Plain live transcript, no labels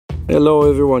Hello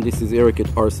everyone, this is Eric at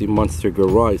RC Monster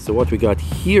Garage. So what we got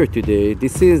here today,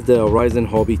 this is the Horizon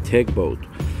Hobby Tech boat.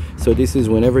 So this is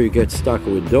whenever you get stuck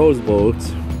with those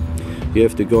boats, you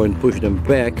have to go and push them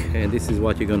back, and this is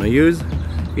what you're gonna use.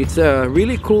 It's a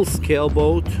really cool scale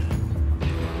boat,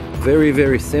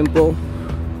 very simple,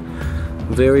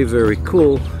 very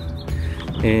cool,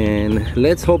 and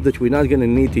let's hope that we're not gonna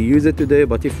need to use it today,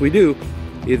 but if we do,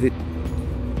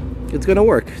 it's gonna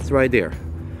work. It's right there.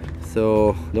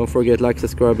 So don't forget, like,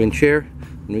 subscribe and share,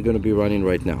 and we're gonna be running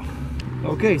right now.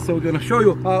 Okay, so we're gonna show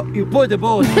you how you put the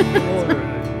boat over.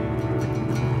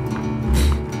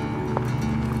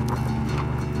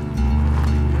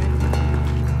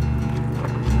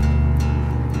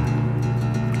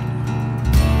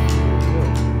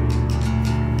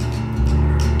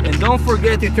 And don't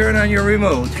forget to turn on your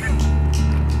remote.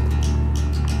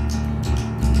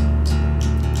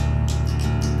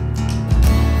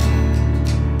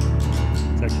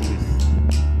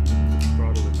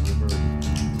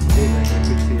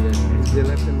 The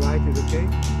left and right is okay?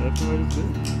 Left and right is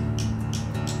good.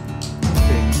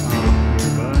 Okay.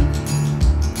 Nearby.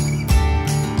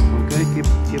 Okay,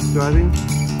 keep driving.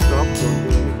 Stop, don't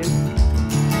do anything.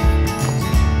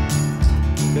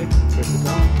 Okay, press it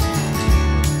down.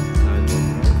 Now it's going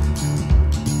right.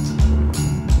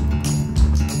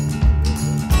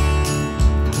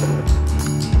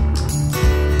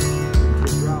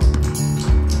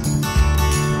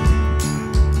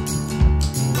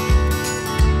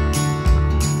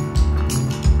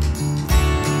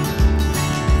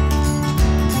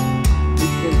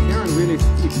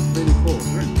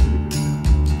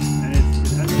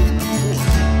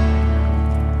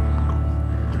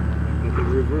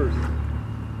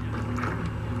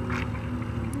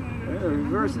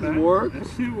 Reverse works. That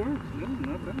shit works. Yeah,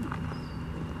 not bad.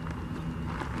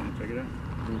 Check it out.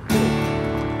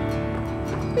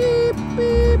 Beep,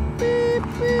 beep, beep,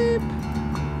 beep.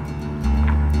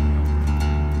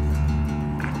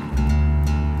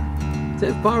 It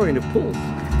says power in the pulse.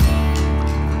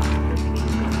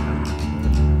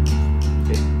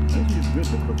 Okay. Actually, it's good.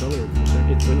 The propeller is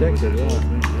protected. It's protected, yeah.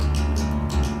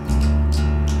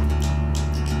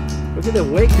 Look at the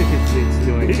wake that it's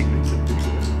doing.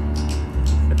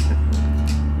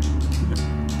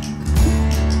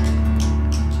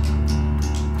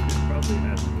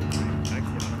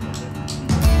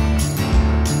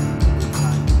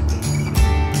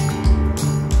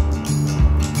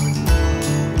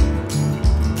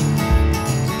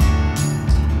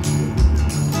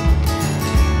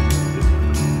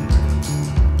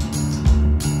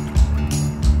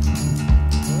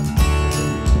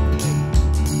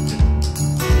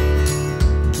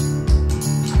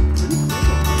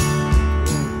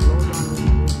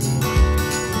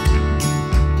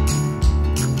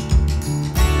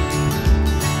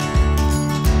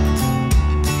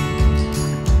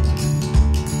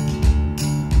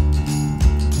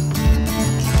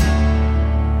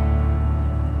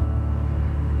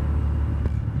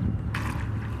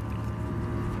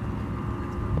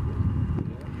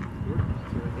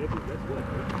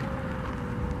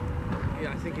 Yeah,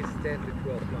 I think it's 10 to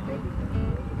 12 now.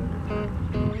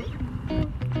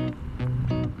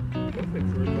 Perfect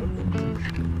for a boat.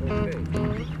 Okay.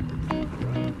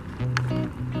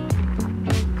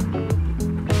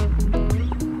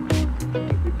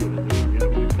 Yeah,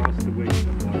 we crossed the way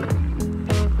some water.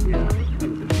 Yeah.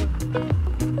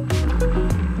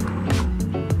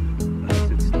 That's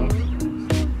it, stop.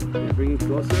 Yeah, bring it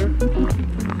closer.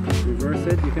 Reverse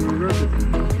it. You can reverse it.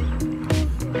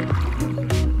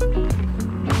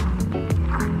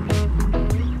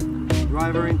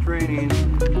 Driver in training.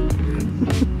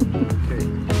 Okay.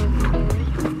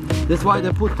 That's why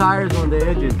they put tires on the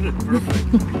edges. Perfect.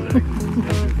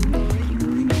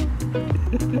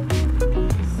 Exactly.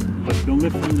 But don't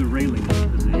lift from the railing.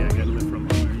 Yeah, I gotta lift from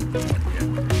underneath.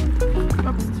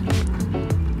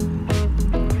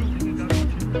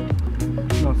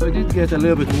 No, so I did get a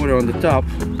little bit water on the top,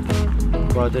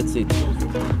 but that's it.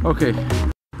 Okay.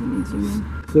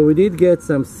 So we did get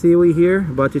some seaweed here,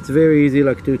 but it's very easy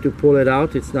to pull it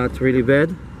out. It's not really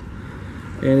bad,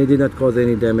 and it did not cause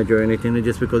any damage or anything,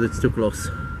 just because it's too close.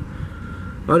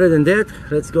 Other than that,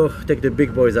 let's go take the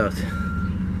big boys out.